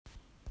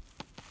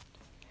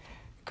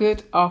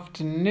Good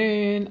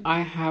afternoon.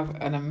 I have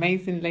an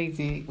amazing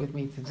lady with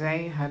me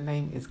today. Her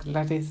name is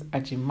Gladys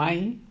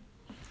Agyemang.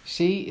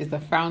 She is the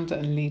founder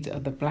and leader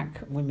of the Black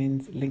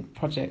Women's Link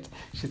Project.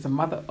 She's a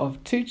mother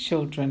of 2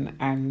 children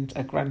and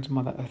a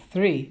grandmother of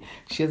 3.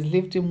 She has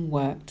lived and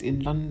worked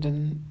in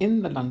London,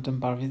 in the London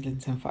Borough of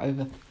Islington for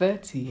over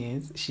 30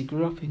 years. She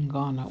grew up in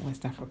Ghana,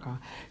 West Africa.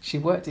 She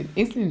worked in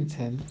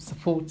Islington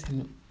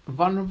supporting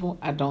vulnerable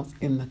adults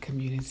in the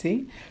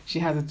community. She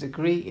has a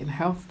degree in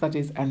health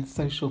studies and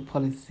social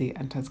policy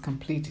and has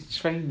completed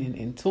training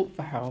in Talk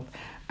for Health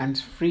and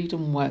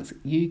Freedom Works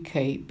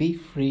UK Be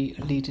Free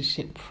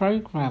Leadership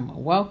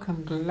Programme.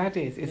 Welcome,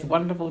 Gladys. It's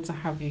wonderful to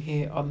have you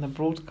here on the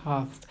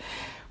broadcast.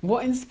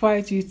 What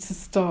inspired you to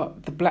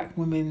start the Black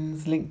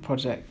Women's Link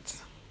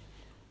Project?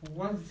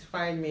 What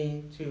inspired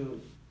me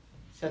to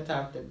set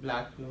up the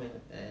Black Women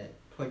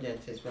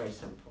Project is very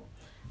simple.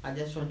 I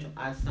just want to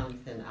add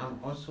something. I'm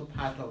also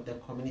part of the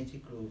community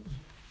group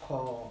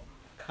called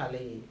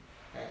Cali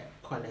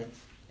Connect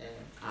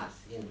us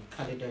in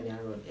Caledonia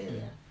Road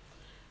area.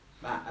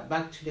 But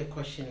back to the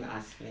question you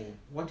asked me,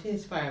 what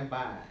inspired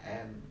by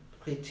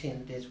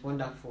creating this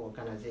wonderful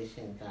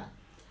organization that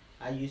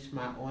I use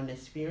my own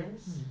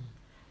experience.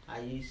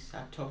 I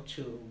talk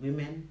to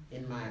women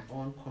in my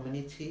own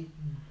community.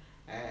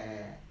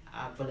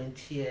 I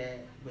volunteer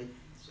with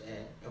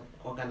an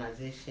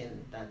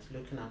organization that's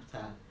looking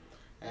after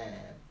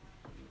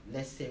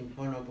let's say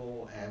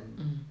vulnerable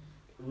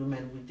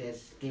women who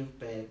just give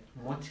birth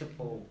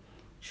multiple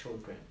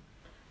children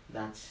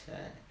that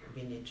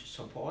we need to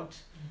support.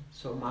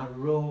 So my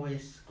role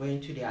is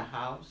going to their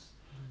house,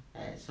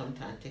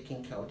 sometimes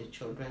taking care of the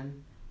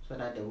children so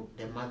that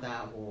the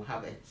mother will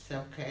have a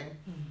self-care.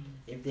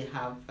 If they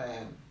have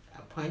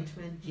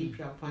appointment, GP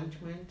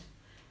appointment,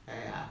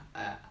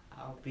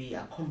 I'll be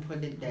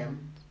accompanying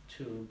them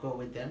to go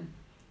with them,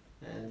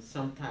 and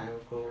sometimes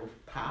go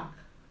park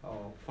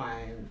or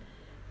find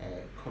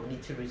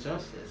community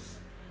resources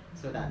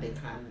so that they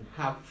can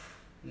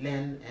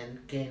learn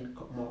and gain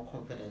more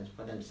confidence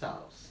for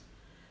themselves.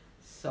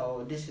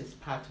 So this is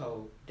part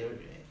of the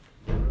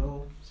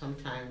role.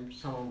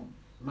 Sometimes some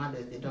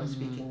mothers, they don't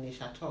speak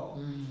English at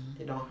all.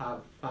 They don't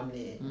have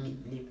family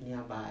live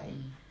nearby.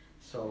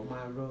 So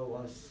my role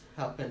was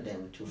helping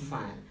them to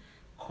find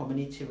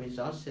community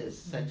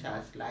resources such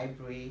as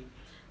library,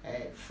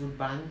 food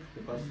bank,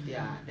 because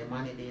the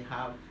money they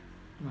have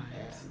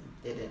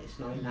it's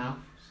not enough,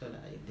 so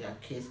that their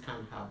kids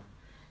can have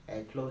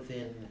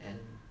clothing,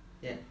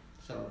 and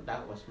so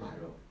that was my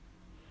role.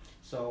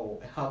 So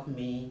it helped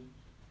me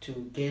to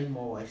gain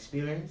more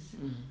experience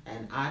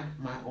and add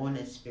my own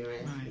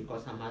experience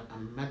because I'm a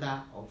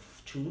mother of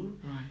 2.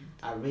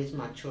 I raised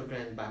my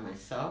children by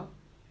myself,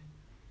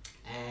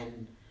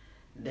 and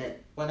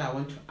what I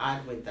want to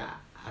add with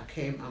that,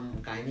 I'm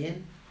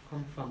Ghanaian,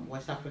 come from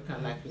West Africa,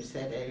 like you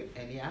said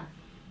earlier.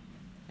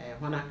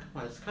 When I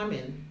was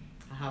coming,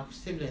 I have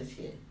siblings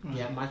here.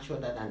 They are much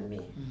older than me.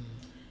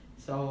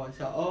 So I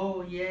said,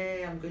 oh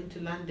yeah, I'm going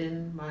to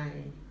London.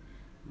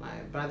 My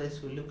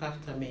brothers will look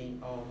after me,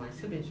 or my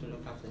siblings will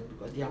look after me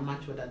because they are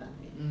much older than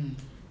me.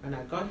 When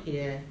I got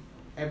here,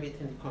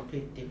 everything is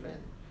completely different.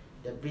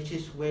 The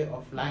British way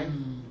of life,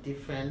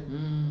 different.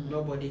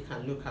 Nobody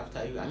can look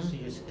after you as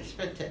you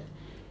expected,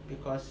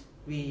 because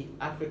we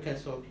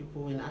Africans or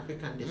people in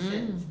African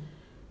descent,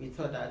 we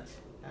thought that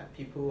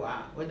people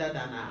are older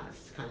than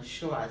us can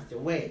show us the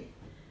way.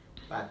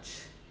 But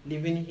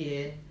living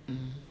here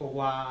for a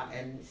while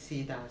and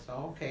see that,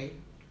 so okay,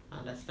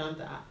 understand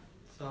that.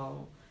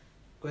 So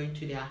going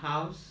to their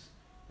house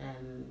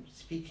and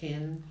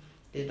speaking,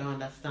 they don't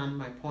understand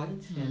my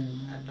point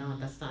and I don't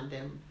understand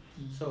them.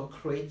 So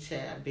create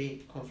a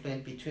big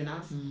conflict between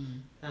us.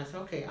 That's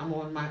okay, I'm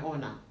on my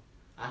own now.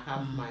 I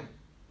have my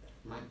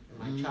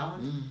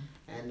child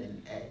and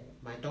then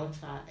my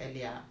daughter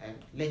earlier, and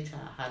later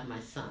I had my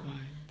son.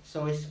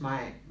 So it's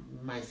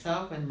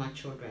myself and my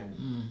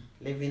children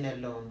living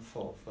alone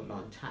for a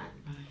long time.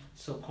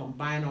 So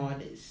combine all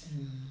this,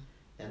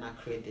 then I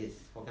create this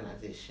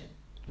organization.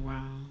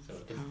 Wow, so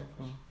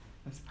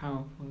that's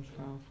powerful. That's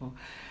powerful.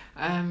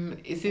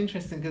 It's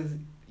interesting because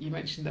you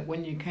mentioned that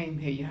when you came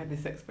here, you had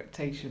this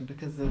expectation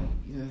because of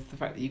the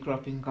fact that you grew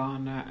up in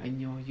Ghana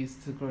and you're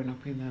used to growing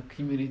up in a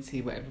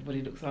community where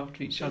everybody looks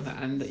after each other,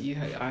 and that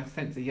I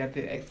sense that you had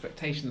the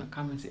expectation that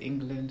coming to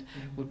England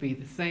would be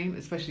the same,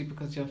 especially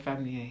because your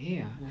family are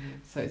here.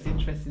 So it's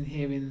interesting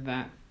hearing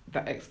that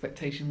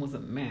expectation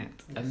wasn't met,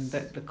 and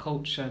that the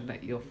culture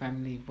that your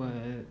family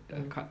were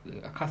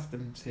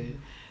accustomed to,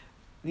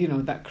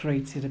 that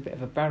created a bit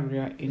of a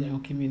barrier in your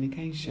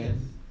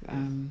communication.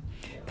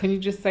 Can you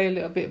just say a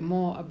little bit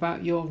more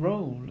about your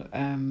role?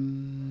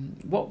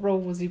 What role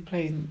was you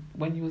playing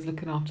when you was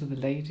looking after the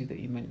lady that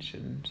you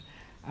mentioned,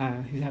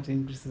 who had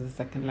English as a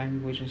second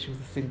language and she was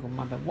a single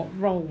mother? What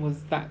role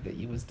was that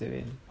you was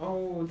doing?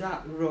 Oh,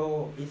 that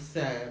role is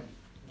the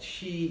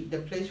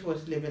place she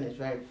was living is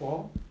very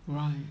poor.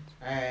 Right.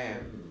 I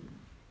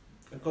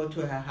go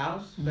to her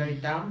house, very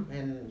down,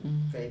 and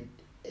very,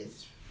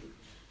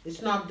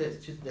 it's not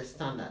the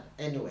standard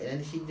anyway.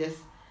 And she just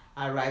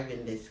arrived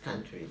in this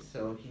country.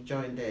 So he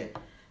joined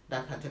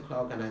that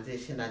particular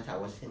organization that I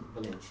was in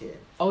volunteer.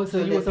 Oh, so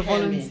you was a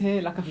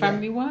volunteer, like a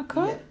family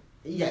worker? Yeah.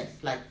 Yes,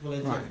 like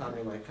volunteer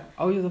family worker.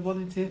 Oh, you're the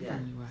volunteer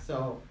family worker.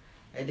 So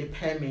they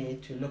pay me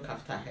to look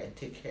after her,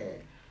 take care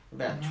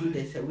about 2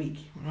 days a week.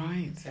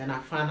 Right. And I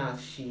found out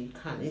she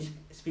can't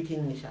speak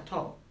English at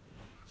all.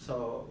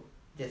 So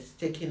just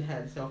taking her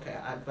and say, okay,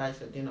 I advise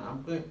her,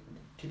 I'm going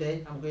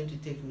to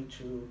take you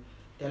to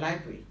the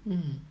library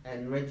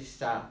and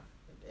register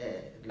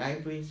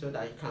library so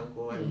that you can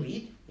go and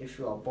read if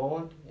you are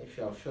bored, if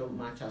you feel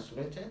much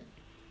isolated.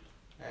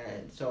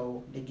 And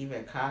so they give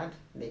a card,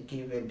 they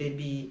give a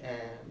baby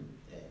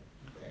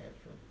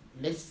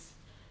list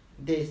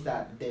days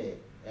that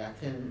I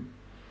think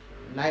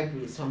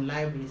some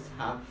libraries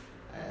have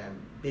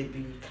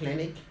baby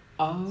clinic,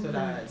 so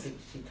that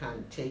she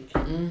can take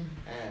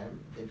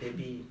the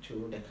baby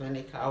to the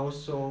clinic. I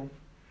also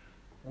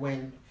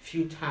went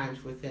few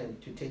times with them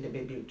to take the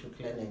baby to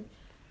clinic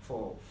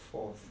for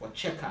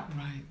checkup.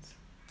 Right.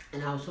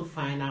 And I also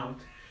find out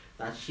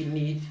that she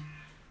needs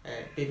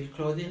baby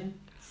clothing,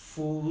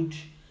 food.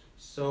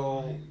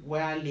 So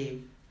where I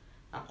live,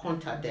 I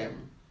contact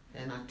them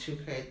and I took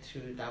her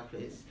to that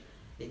place.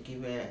 They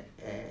give her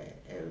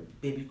a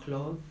baby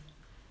clothes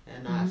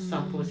and I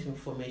sample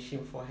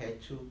information for her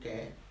to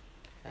get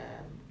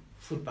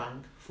food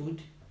bank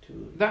food.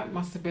 That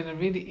must have been a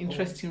really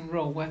interesting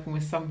role, working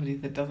with somebody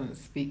that doesn't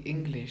speak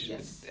English.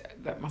 Yes.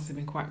 That must have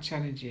been quite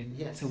challenging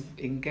to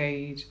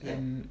engage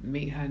and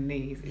meet her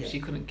needs if she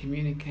couldn't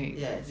communicate.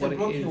 Yeah, it's what a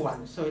broken it is.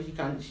 one, so she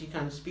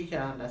can speak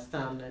and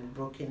understand and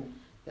broken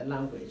the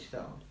language.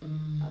 So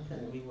I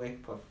think we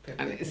work perfectly.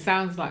 And it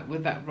sounds like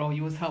with that role,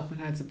 you was helping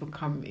her to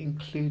become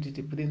included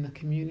within the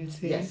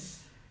community. Yes.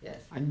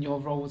 And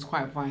your role was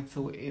quite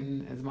vital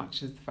in as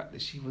much as the fact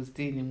that she was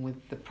dealing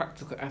with the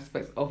practical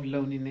aspects of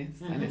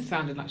loneliness. And it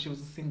sounded like she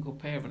was a single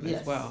parent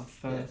as well.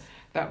 So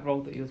that role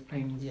that you was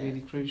playing was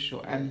really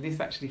crucial. And this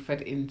actually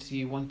fed into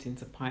you wanting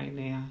to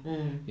pioneer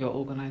your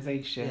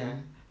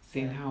organisation,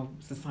 seeing how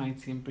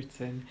society in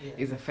Britain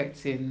is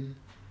affecting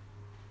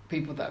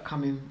people that are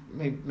coming,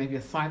 maybe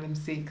asylum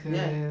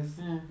seekers,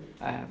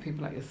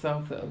 people like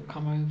yourself that have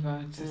come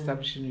over to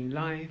establish a new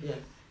life.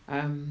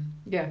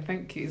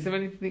 Thank you. Is there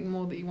anything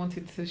more that you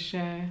wanted to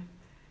share?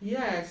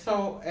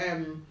 So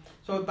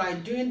by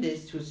doing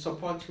this to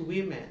support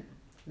women,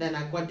 then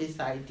I got this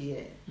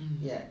idea.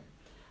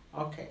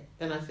 Okay.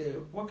 Then I said,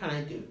 what can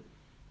I do?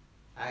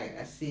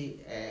 I see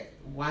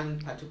one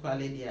particular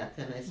lady, I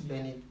think I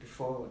explained it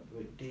before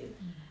we did,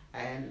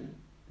 and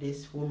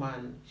this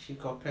woman, she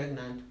got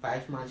pregnant,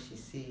 5 months she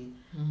see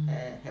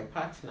her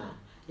partner.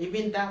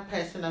 Even that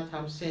person that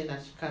I'm saying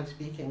that she can't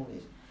speak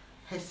English,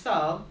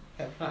 herself,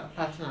 her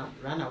partner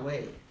ran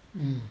away.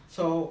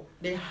 So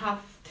they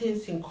have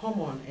things in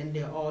common and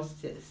they're all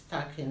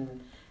stuck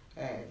in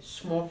a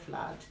small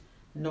flat,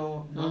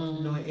 not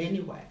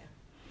anywhere.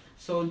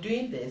 So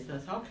doing this, I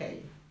said,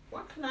 okay,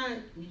 what can I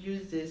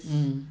use this,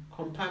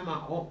 combine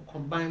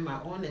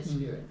my own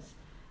experience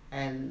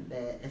and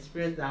the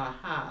experience that I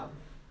have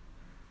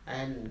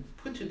and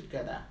put it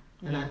together.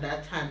 And at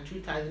that time,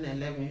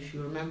 2011, if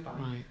you remember,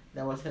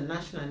 there was a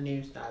national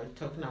news that was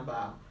talking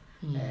about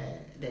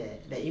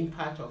the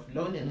impact of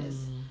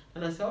loneliness.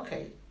 And I said,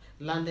 okay,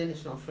 London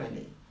is not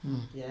friendly.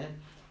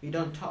 We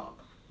don't talk,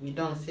 we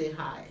don't say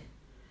hi.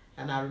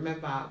 And I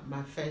remember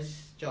my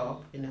first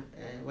job in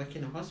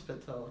working in a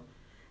hospital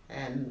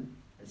and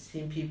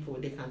seeing people,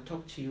 they can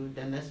talk to you,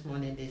 the next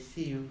morning they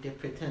see you, they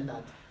pretend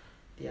that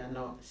they are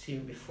not seen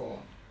you before.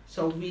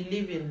 So we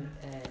live in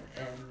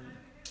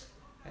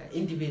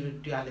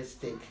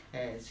individualistic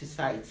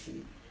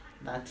society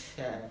that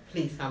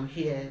please, I'm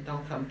here,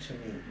 don't come to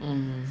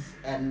me.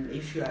 And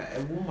if you're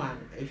a woman,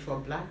 if you're a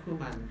black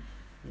woman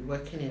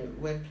working in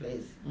a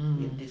workplace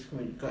with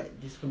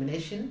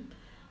discrimination,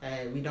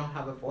 we don't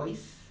have a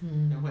voice.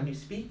 And when you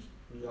speak,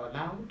 we are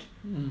loud.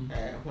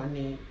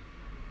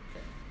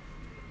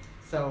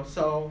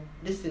 So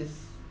this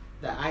is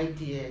the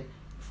idea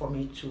for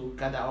me to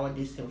gather all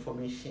this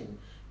information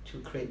to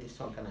create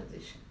this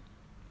organization.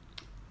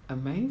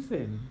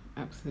 Amazing,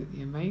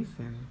 absolutely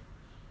amazing.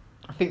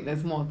 I think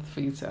there's more for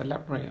you to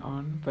elaborate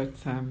on, but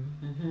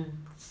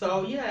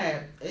So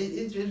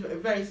it's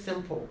very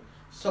simple.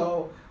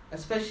 So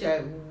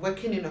especially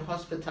working in a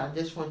hospital, I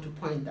just want to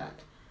point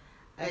that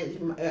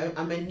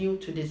I'm new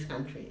to this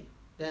country.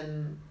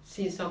 Then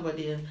seeing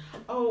somebody,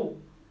 oh,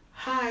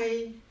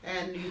 hi,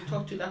 and you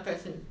talk to that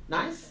person,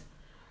 nice.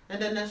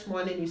 And the next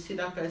morning you see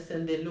that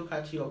person, they look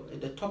at you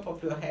at the top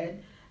of your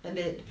head, and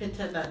they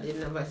pretend that they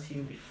never see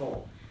you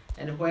before.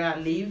 And where I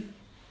live,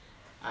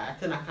 I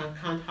think I can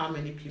count how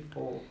many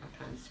people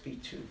I can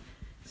speak to.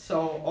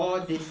 So all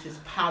this is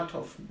part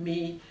of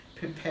me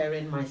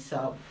preparing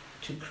myself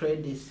to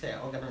create this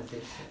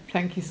organization.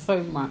 Thank you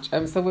so much.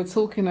 So we're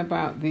talking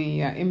about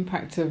the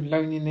impact of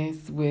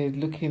loneliness. We're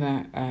looking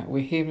at,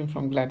 we're hearing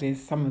from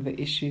Gladys some of the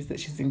issues that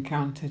she's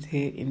encountered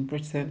here in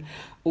Britain.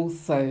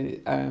 Also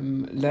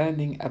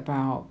learning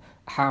about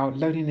how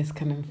loneliness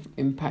can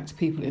impact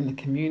people in the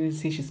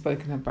community. She's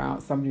spoken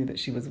about somebody that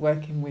she was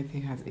working with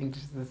who has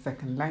English as a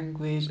second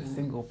language, a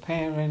single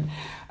parent,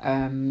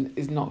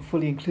 is not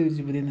fully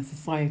included within the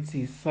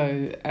society.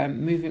 So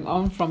moving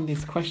on from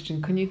this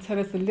question, can you tell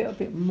us a little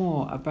bit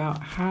more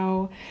about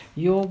how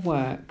your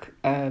work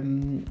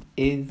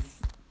is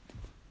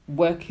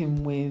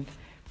working with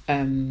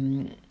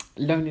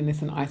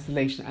loneliness and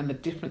isolation and the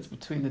difference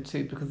between the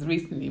two? Because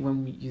recently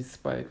when you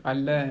spoke, I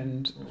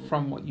learned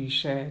from what you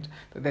shared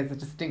that there's a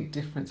distinct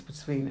difference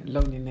between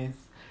loneliness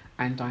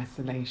and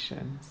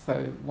isolation.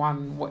 So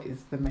one, what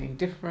is the main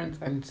difference?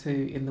 And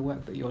two, in the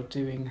work that you're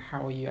doing,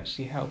 how are you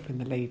actually helping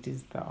the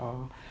ladies that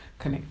are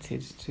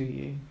connected to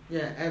you?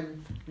 Yeah,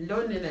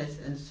 loneliness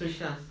and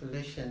social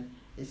isolation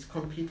is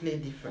completely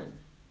different.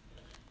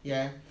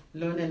 Yeah,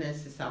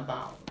 loneliness is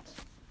about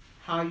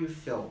how you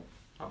feel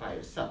about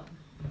yourself.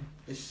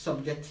 It's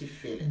subjective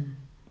feeling.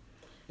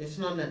 It's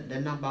not the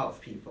number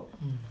of people.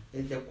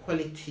 It's the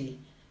quality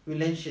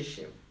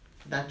relationship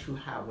that you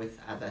have with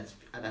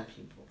other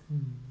people.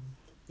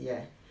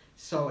 Yeah.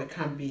 So it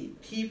can be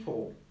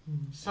people,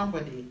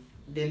 somebody,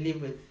 they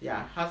live with their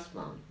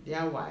husband,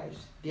 their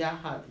wives, their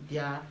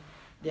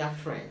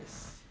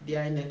friends. They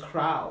are in a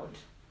crowd,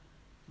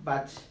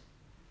 but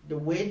the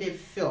way they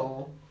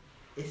feel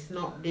is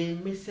not, they're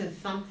missing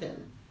something.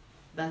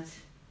 That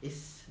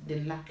is,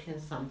 they're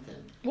lacking something.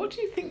 What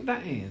do you think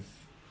that is?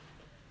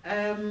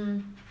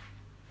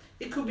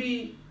 It could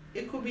be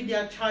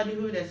their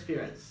childhood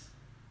experience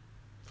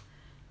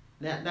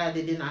that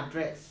they didn't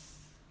address.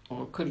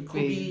 Or it could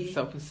be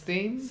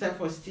self-esteem.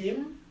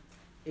 Self-esteem.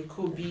 It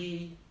could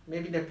be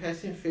maybe the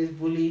person faced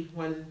bully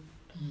when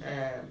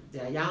they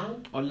are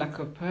young. Or lack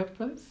of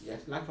purpose.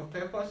 Yes, lack of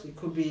purpose. It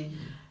could be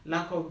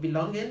lack of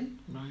belonging.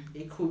 Right.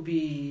 It could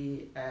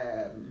be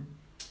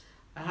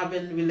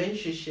having a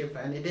relationship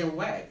and it didn't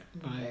work.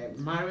 Right.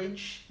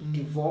 Marriage,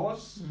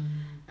 divorce,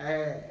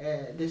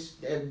 this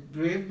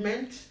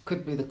bereavement.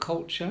 Could be the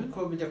culture. It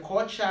could be the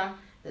culture.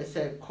 There's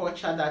a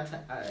culture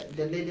that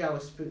the lady I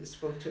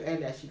spoke to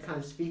earlier, she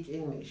can't speak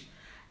English.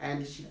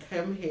 And she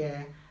came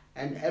here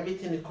and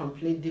everything is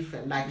completely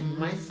different. Like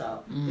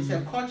myself, it's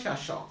a culture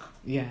shock.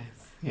 Yes.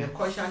 The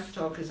culture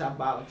shock is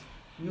about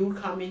you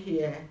coming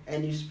here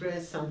and you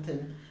experience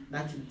something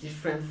that is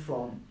different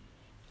from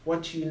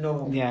what you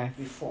know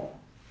before.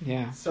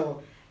 Yeah.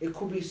 So it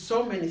could be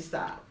so many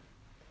stuff.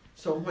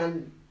 So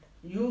when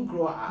you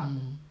grow up,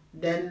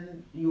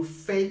 then you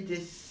face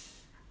this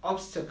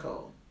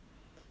obstacle.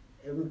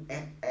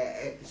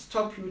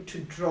 Stop you to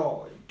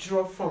draw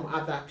from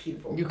other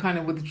people. You kind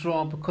of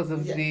withdraw because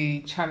of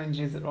the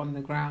challenges that are on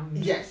the ground.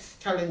 Yes,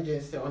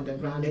 challenges on the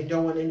ground. They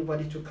don't want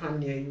anybody to come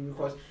near you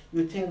because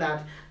you think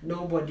that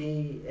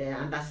nobody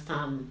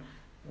understands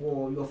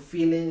or your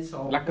feelings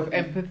or lack of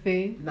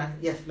empathy. Lack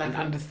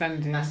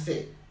understanding. That's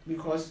it.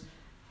 Because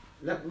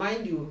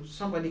mind you,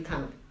 somebody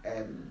can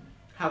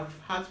have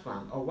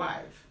husband or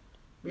wife.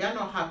 We are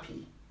not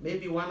happy.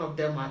 Maybe one of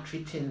them are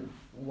treating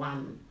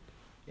one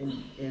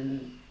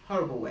in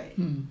horrible way,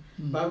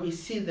 but we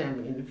see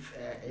them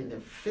in the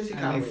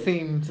physical and they way.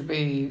 seem to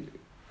be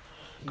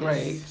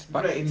great,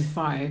 but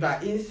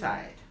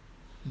inside.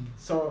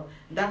 So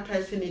that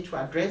person needs to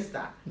address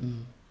that.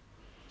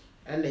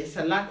 And it's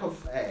a lack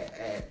of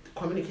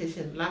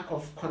communication, lack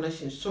of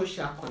connection,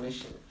 social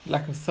connection.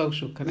 Lack of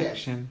social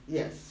connection.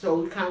 Yes.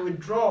 So we can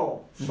withdraw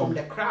from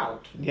the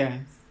crowd.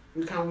 Yes.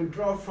 We can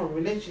withdraw from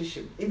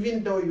relationship,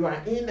 even though you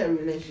are in a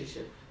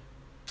relationship.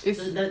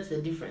 So that's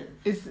the difference.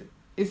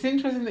 It's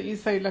interesting that you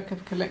say lack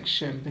of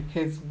connection,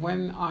 because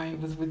when I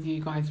was with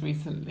you guys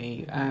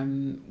recently,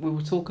 we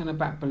were talking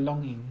about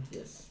belonging.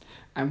 Yes.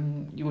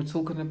 And you were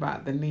talking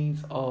about the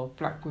needs of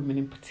black women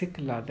in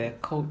particular, their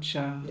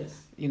culture,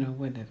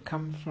 where they've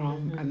come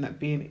from, and that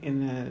being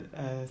in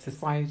a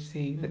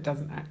society that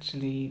doesn't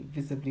actually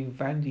visibly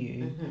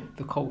value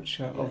the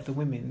culture of the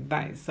women,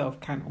 that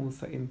itself can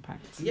also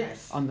impact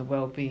on the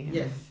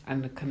well-being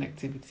and the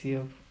connectivity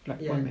of black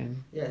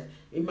women. Yes.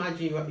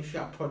 Imagine if you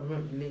are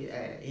probably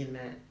in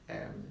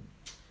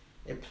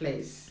a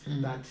place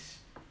that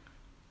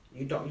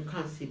you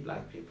can't see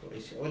black people.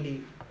 It's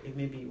only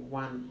maybe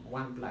one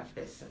black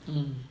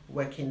person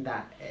working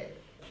that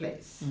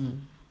place,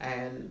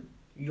 and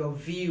your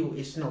view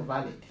is not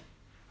valid.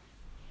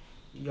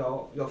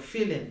 Your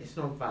feeling is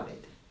not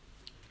valid.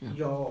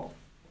 Your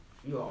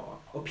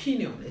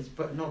opinion is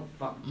not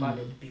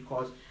valid,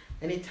 because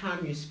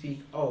anytime you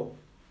speak,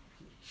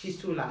 she's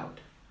too loud.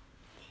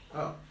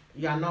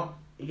 You are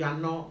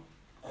not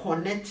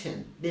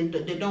connecting. They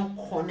don't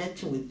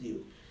connect with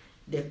you.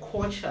 They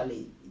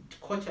culturally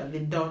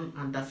don't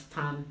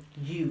understand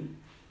you.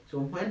 So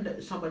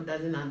when somebody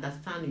doesn't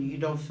understand you, you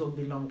don't feel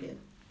belonging.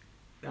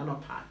 You are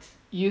not part.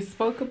 You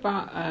spoke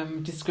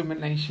about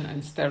discrimination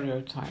and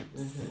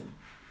stereotypes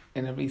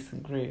in a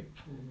recent group.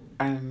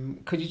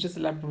 Could you just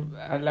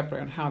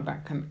elaborate on how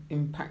that can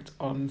impact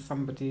on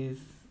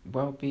somebody's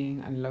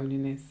well-being and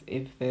loneliness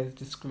if there's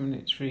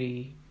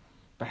discriminatory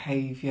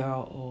behaviour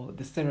or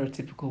the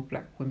stereotypical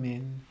black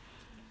women?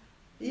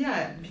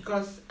 Yeah,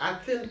 because I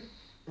think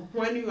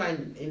when you are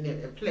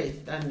in a place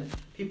then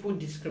people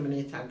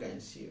discriminate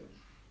against you,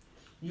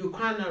 you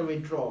cannot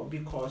withdraw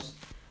because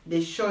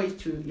they show it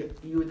to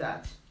you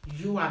that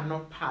you are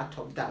not part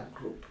of that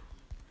group.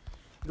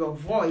 Your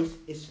voice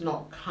is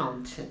not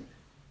counting.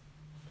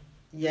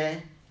 Yeah,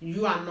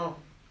 you are not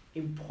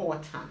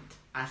important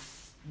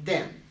as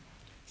them.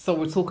 So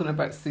we're talking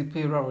about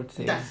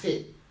superiority. That's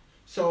it.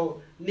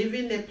 So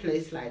living a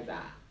place like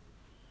that,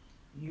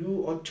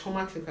 you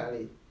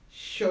automatically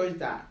shows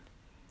that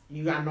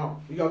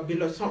you're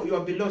below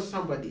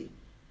somebody.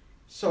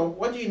 So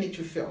what do you need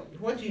to feel?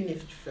 What do you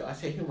need to feel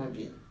as a human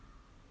being?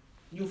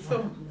 You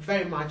feel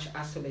very much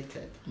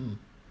isolated.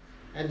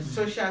 And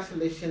social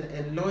isolation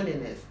and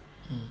loneliness.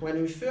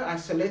 When we feel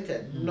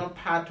isolated, not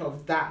part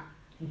of that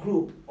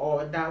group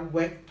or that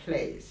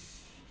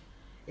workplace,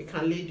 it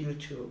can lead you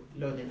to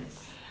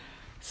loneliness.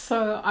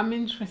 So I'm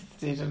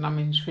interested and I'm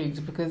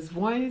intrigued because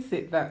why is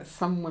it that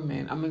some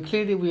women, I mean,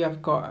 clearly we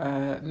have got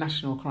a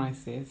national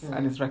crisis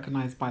and it's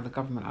recognised by the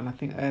government, and I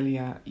think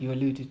earlier you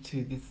alluded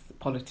to this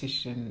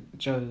politician,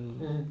 Joe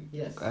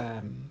Yes.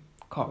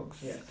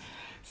 Cox. Yes.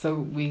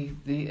 So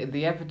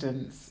the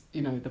evidence,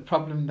 the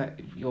problem that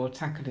you're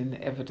tackling,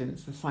 the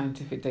evidence, the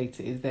scientific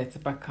data is there to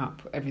back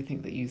up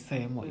everything that you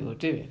say and what you're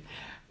doing.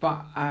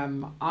 But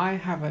I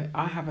have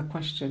a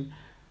question.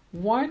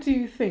 Why do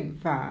you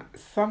think that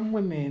some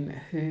women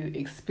who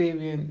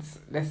experience,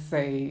 let's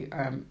say,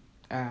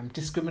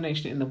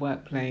 discrimination in the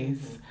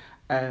workplace,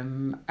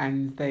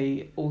 and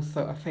they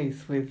also are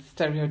faced with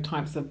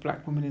stereotypes of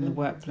black women in the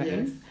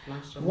workplace,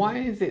 why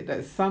is it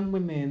that some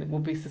women will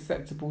be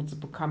susceptible to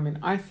becoming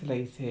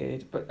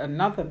isolated, but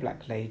another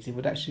black lady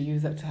would actually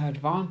use that to her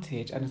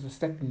advantage and as a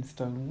stepping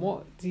stone?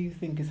 What do you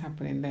think is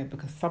happening there?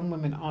 Because some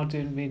women are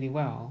doing really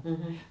well.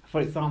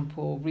 For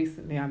example,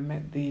 recently I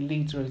met the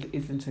leader of the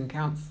Islington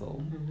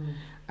Council,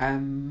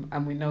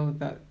 and we know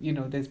that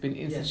there's been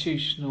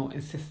institutional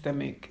and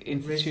systemic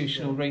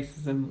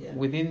racism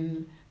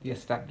within the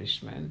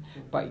establishment,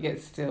 but yet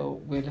still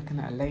we're looking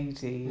at a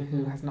lady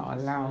who has not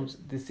allowed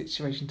the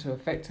situation to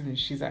affect her, and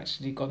she's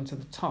actually gone to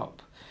the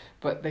top.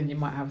 But then you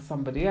might have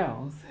somebody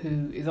else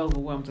who is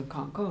overwhelmed and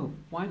can't cope.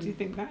 Why do you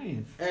think that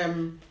is?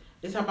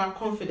 It's about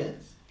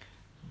confidence.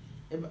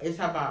 It's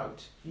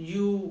about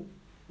you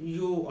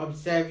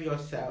observe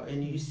yourself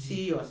and you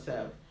see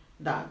yourself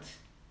that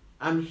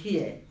I'm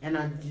here and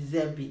I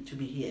deserve it to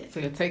be here. So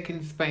you're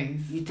taking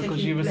space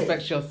because you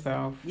respect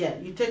yourself. Yeah,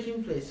 you're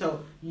taking place.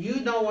 So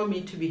you don't want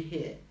me to be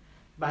here,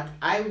 but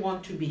I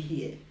want to be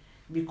here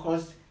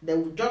because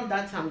the job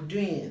that I'm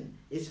doing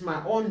is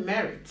my own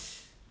merit.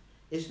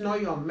 It's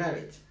not your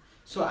merit.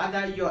 So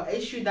other your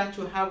issue that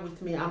you have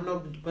with me, I'm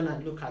not going to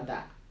look at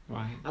that.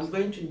 Right. I'm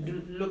going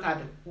to look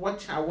at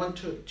what I want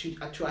to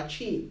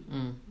achieve.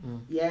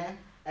 Yeah.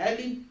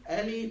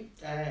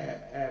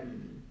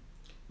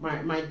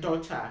 My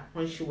daughter,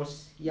 when she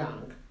was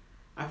young,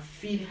 I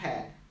feed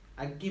her,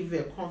 I give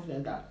her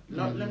confidence that,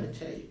 let me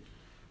tell you,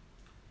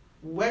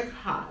 work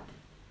hard,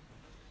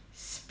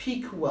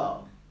 speak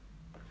well,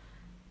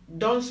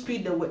 don't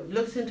speak the way,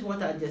 listen to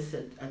what I just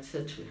said. I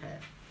said to her,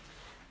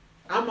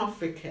 I'm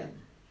African,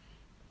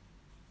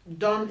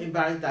 don't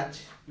embarrass that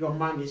your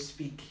mom is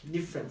speak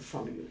different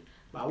from you,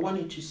 but I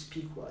want you to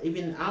speak well.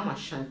 Even I'm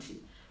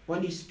Ashanti,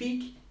 when you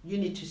speak, you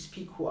need to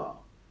speak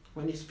well.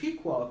 When you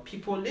speak well,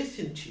 people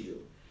listen to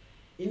you.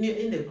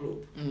 In the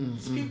group,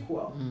 speak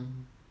well.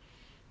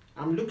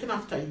 I'm looking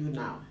after you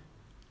now.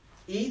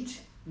 Eat,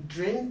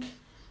 drink,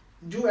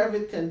 do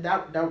everything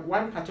that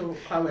one particular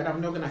word, I'm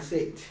not gonna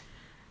say it,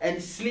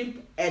 and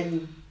sleep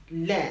and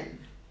learn,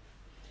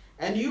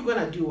 and you're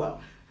gonna do well.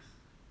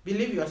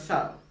 Believe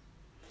yourself.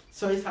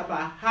 So it's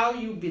about how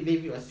you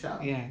believe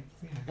yourself. Yes.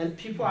 And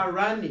people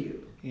around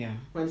you. Yeah.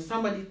 When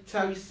somebody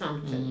tells you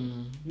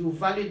something, you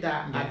value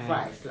that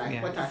advice,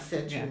 like what I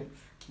said to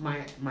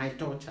my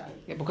daughter.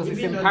 Yeah, because it's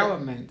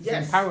empowerment.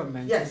 It's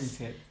empowerment, yes.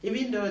 isn't it?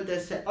 Even though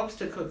there's an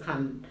obstacle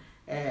can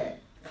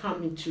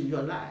come into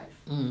your life,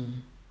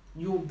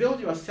 you build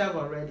yourself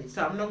already.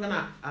 So I'm not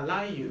gonna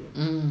allow you,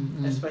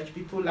 especially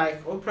people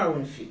like Oprah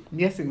Winfrey.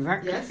 Yes,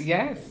 exactly.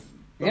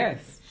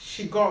 Yes.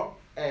 She got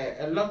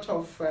a lot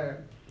of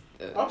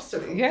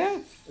obstacles.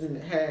 Yes.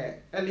 In her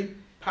early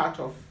part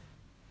of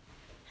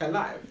her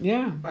life.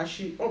 Yeah. But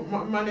she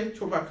managed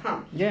to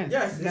overcome.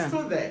 Yes. It's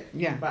still there.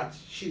 Yeah. But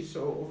she's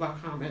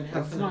overcome and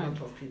helping a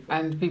lot of people.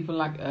 And people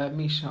like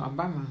Michelle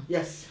Obama.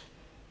 Yes.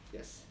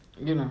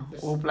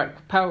 All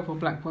powerful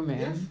black women.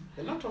 Yes,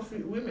 a lot of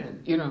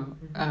women.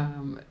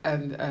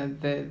 And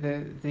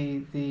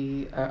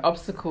the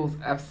obstacles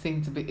have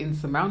seemed to be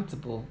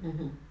insurmountable.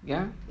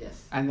 Yeah.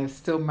 Yes. And they've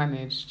still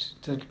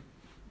managed to,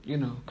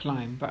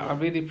 climb. But I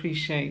really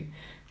appreciate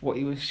what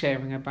you were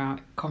sharing about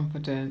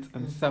confidence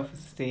and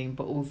self-esteem,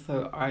 but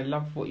also I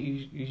love what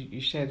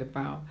you shared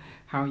about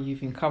how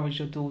you've encouraged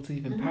your daughter,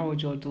 you've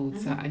empowered your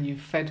daughter, and you've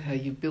fed her,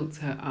 you've built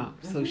her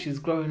up. So she's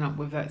growing up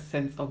with that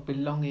sense of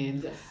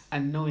belonging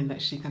and knowing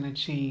that she can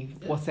achieve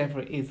whatever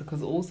it is,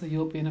 because also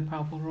you're being a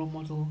powerful role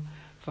model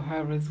for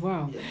her as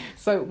well. Yeah.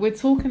 So we're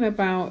talking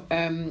about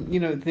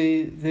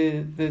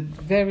the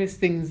various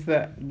things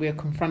that we're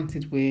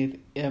confronted with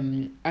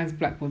as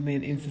Black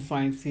women in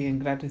society, and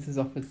Gladys has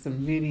offered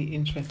some really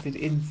interesting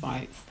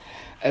insights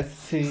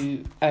as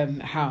to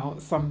how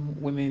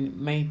some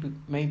women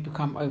may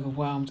become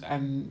overwhelmed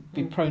and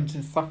be prone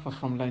to suffer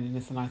from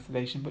loneliness and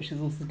isolation. But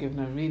she's also given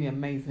a really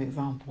amazing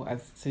example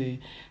as to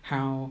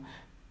how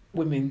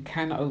women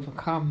can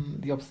overcome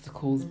the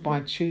obstacles by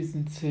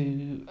choosing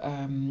to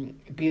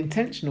be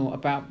intentional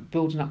about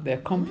building up their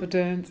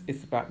confidence.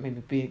 It's about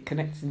maybe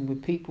connecting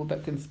with people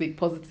that can speak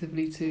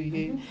positively to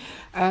you.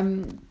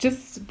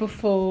 Just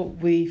before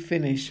we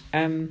finish,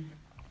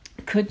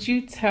 could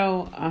you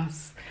tell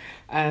us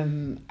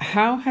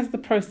how has the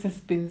process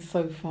been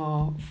so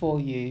far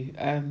for you?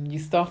 You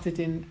started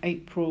in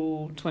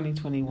April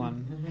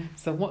 2021.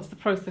 So what's the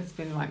process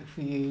been like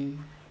for you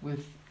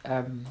with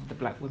the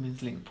Black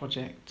Women's Link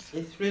project?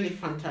 It's really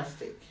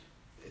fantastic.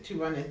 To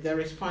be honest, the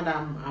response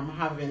I'm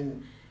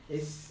having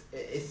is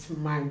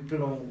mind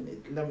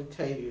blowing. Let me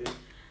tell you,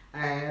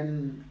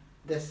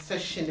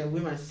 the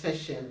women's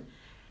session,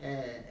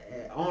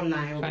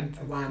 online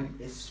Fantastic. one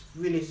is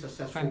really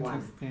successful.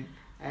 Fantastic.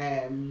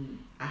 One.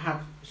 I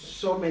have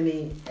so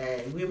many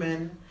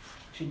women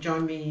to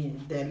join me.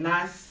 The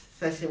last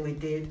session we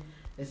did,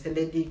 there's a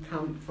lady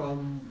come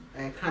from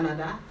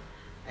Canada.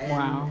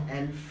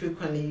 And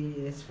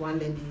frequently it's one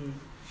lady,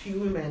 few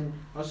women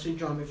also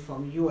join me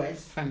from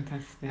US.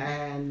 Fantastic.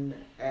 And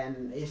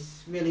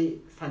it's really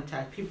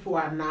fantastic. People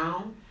are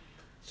now,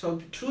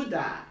 so through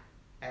that,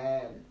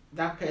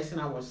 that person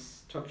I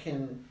was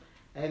talking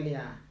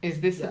earlier. Is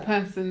this the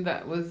person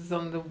that was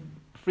on the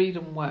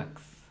Freedom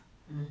Works?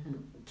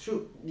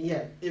 True,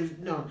 yeah.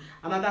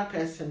 Another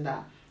person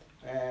that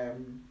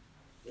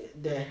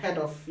the head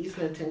of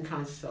Islington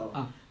Council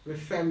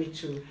referred me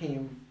to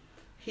him.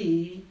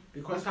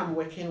 Because I'm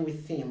working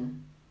with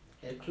him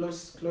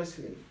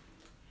closely,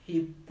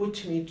 he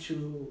put me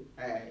to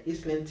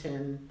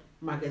Islington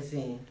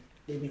magazine.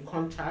 They will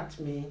contact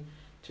me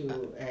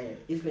to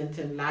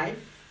Islington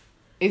Life.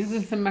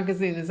 Islington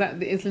magazine, is that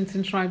the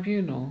Islington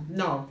Tribunal?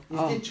 No,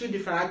 it's two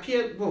different. I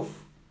appeared both.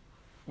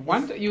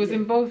 You was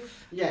in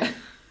both? Yeah.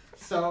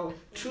 So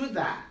through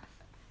that,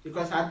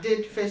 because I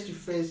did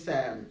face-to-face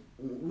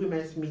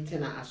women's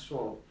meeting as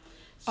well.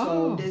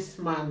 So this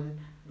man,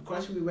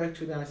 because we work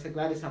together, I said,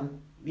 Gladys,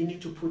 we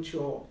need to put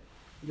your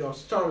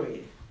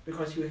story,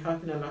 because you're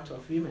helping a lot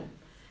of women.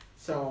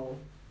 So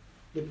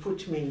they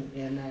put me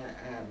in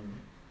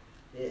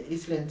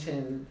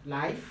Islington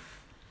Life.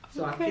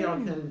 So I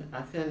appeared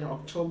in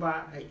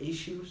October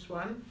issues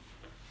one,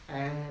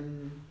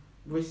 and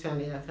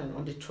recently I think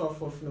on the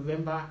 12th of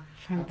November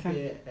I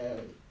appeared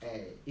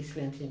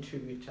Islington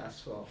Tribute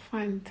as well.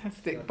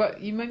 Fantastic. So, but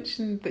you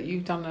mentioned that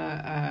you've done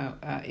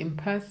a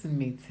in-person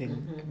meeting,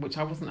 which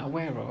I wasn't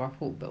aware of. I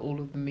thought that all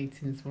of the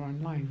meetings were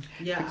online.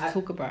 Yeah, Could you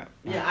talk about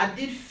that? Yeah,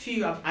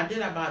 I did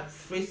about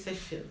 3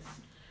 sessions.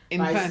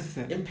 In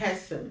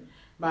person?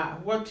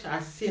 But what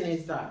I've seen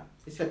is that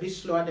it's a bit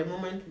slow at the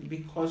moment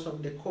because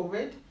of the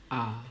COVID.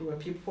 Where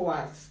people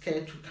are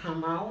scared to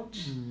come out.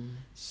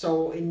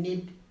 So it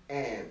need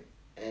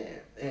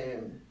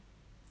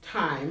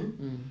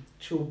time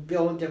to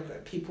build the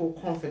people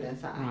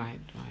confidence. Right.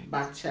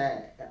 But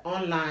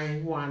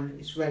online one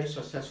is very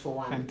successful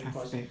one.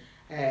 Fantastic.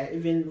 Because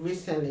even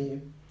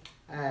recently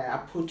I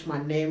put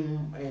my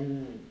name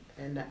in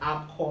the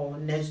app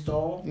called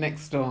Nextdoor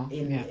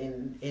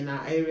in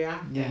our area.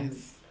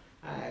 Yes.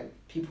 And,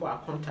 people are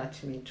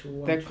contacting me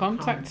to. They're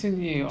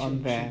contacting you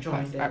on there.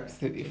 That's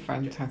absolutely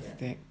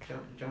fantastic.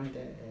 Join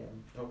the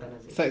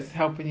organization. So it's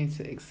helping you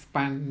to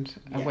expand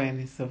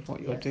awareness of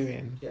what you're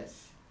doing.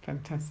 Yes.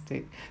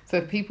 Fantastic. So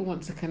if people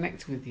want to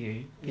connect with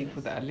you,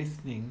 people that are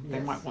listening, they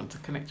might want to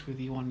connect with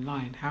you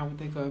online. How would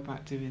they go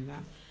about doing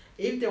that?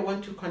 If they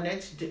want to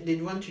connect, they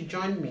want to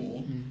join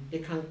me, they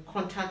can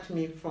contact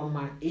me from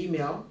my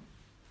email.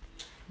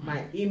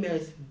 My email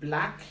is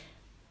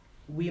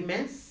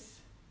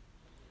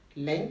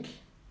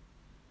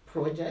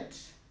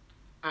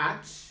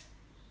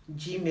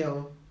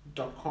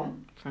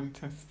blackwomen'slinkproject@gmail.com.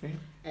 Fantastic.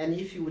 And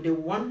if they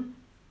want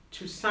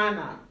to sign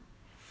up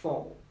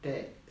for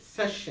the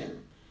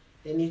session,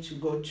 they need to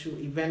go to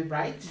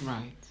Eventbrite.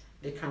 Right.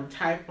 They can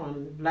type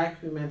on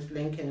Black Women's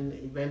Link in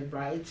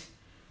Eventbrite.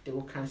 They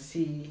can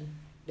see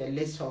the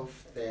list of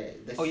the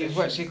sessions. You've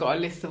actually got a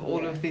list of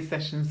all of these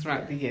sessions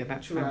throughout the year.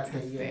 That's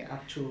fantastic. The year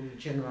up to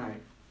January.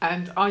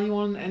 And are you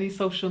on any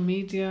social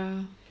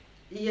media?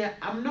 Yeah,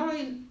 I'm not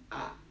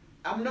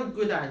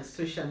good at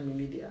social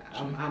media.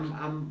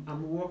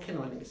 I'm working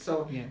on it.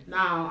 So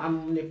now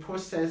I'm in the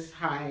process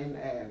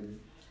hiring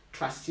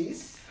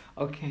trustees,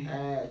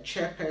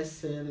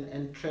 chairperson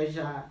and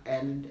treasurer,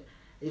 and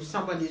if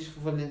somebody's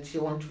want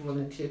to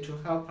volunteer to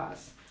help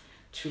us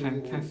to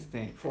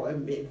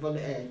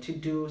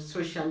do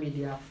social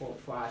media for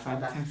us,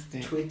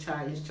 fantastic.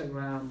 Twitter,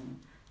 Instagram,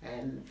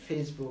 and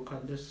Facebook,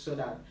 and this, so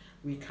that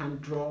we can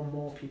draw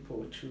more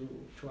people to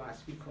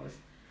us. Because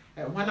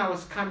when I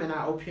was coming,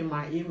 I opened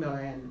my email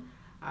and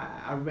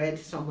I read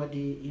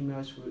somebody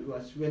emails, it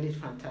was really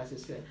fantastic.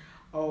 Said,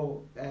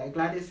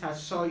 Gladys, I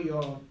saw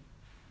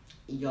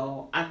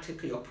your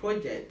article, your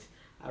project.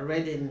 I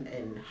read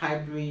in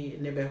Highbury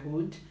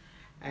neighborhood,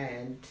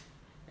 and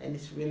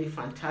it's really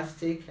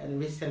fantastic. And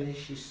recently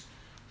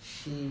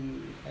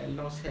she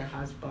lost her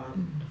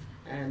husband,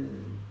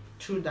 and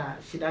through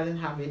that she doesn't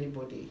have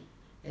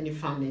any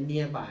family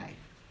nearby.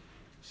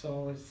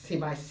 So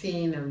by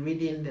seeing and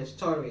reading the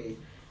story,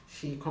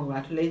 she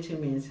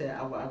congratulated me and said,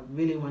 I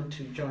really want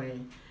to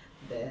join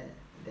the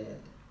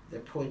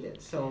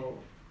project. So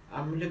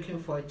I'm looking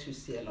forward to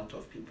see a lot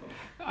of people.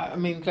 I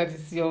mean,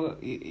 Gladys, you're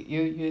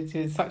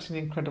doing such an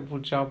incredible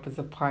job as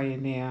a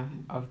pioneer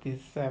of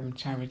this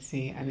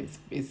charity, and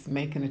it's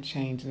making a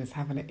change and it's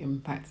having an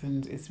impact,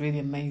 and it's really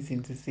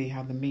amazing to see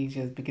how the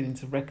media is beginning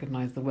to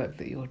recognise the work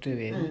that you're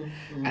doing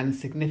and the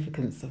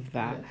significance of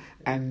that. Yeah.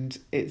 And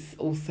it's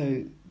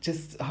also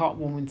just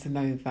heartwarming to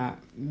know that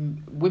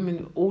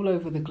women all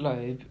over the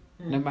globe,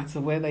 no matter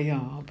where they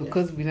are,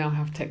 because we now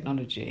have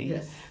technology,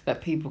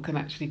 that people can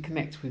actually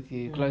connect with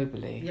you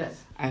globally.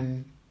 Yes.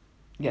 And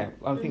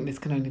I think this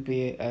can only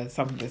be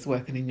something that's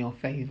working in your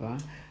favour.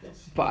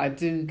 Yes. But I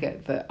do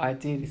get that,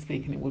 ideally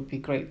speaking, it would be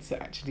great to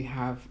actually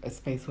have a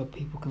space where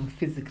people can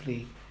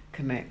physically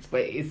connect.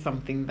 But it is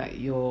something that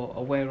you're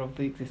aware of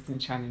the existing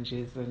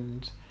challenges,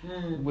 and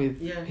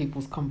with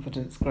people's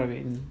confidence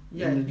growing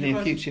in the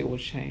near future, it will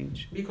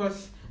change.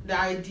 Because the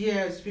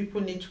idea is we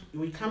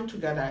come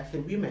together as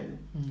women,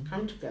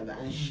 come together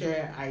and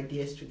share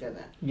ideas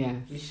together.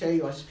 Yes. We share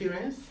your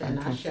experience.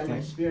 Fantastic. And I share my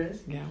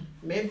experience. Yeah.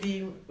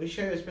 Maybe we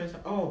share your experience.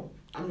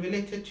 I'm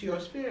related to your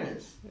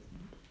experience.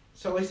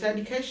 So it's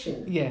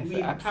education. Yes,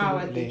 we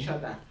empower each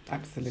other.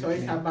 Absolutely. So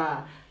it's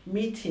about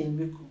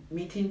meeting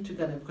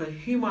together, because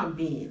human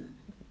being,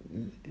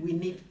 we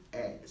need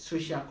a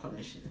social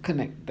connection.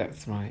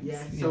 That's right.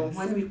 Yeah. So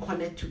when we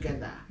connect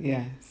together.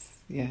 Yes.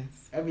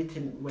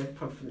 Everything works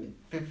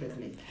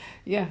perfectly.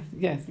 Yes.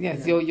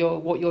 You're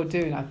what you're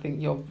doing. I think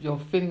you're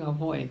filling a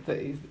void that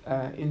is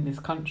in this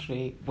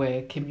country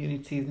where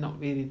community is not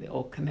really,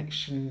 or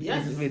connection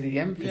isn't really the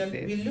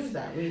emphasis. We lose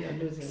that. We are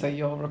losing. So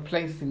you're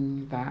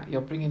replacing that.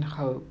 You're bringing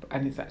hope,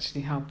 and it's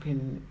actually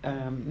helping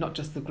not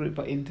just the group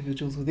but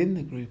individuals within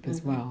the group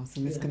as well. So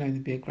this can only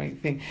be a great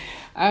thing.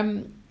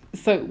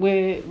 So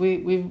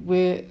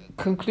we're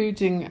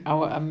concluding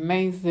our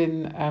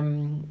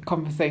amazing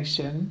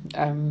conversation.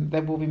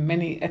 There will be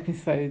many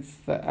episodes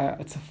that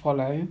are to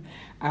follow.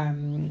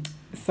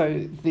 So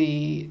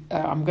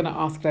I'm going to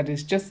ask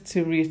Gladys just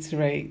to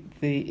reiterate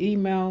the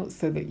email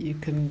so that you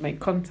can make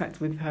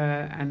contact with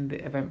her and the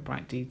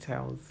Eventbrite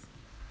details.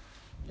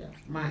 Yeah.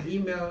 My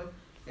email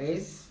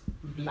is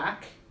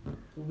Black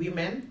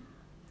Women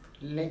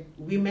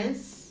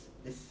Women's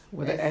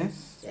with an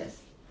S. Yes.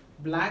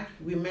 Black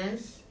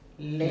Women's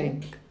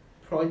Link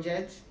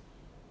Project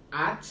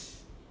at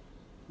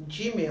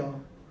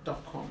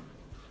gmail.com.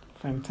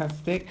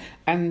 Fantastic.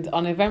 And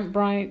on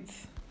Eventbrite,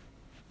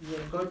 you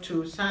go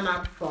to sign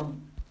up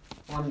on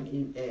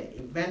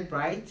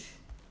Eventbrite.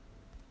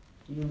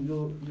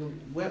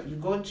 You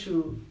go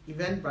to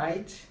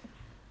Eventbrite,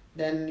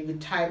 then you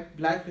type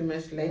Black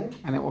Women's Link,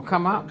 and it will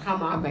come up,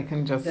 and they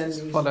can just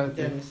follow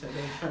them.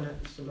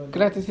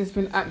 Gladys, it's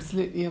been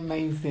absolutely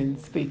amazing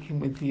speaking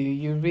with you.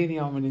 You really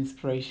are an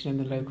inspiration in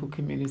the local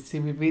community.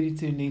 We really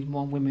do need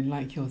more women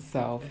like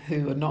yourself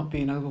who are not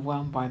being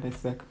overwhelmed by their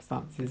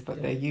circumstances,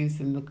 but they're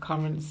using the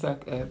current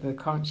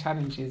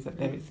challenges that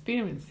they're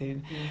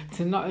experiencing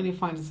to not only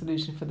find a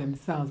solution for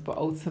themselves, but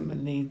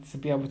ultimately to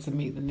be able to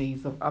meet the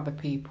needs of other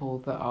people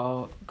that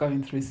are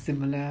going through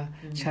similar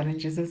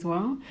challenges as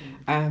well.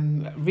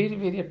 Really,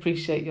 really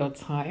appreciate your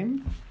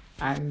time,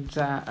 and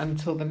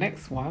until the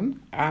next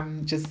one,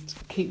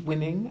 just keep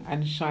winning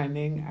and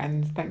shining,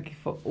 and thank you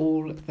for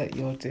all that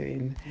you're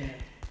doing.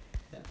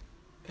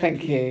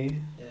 Thank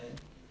you. Yeah.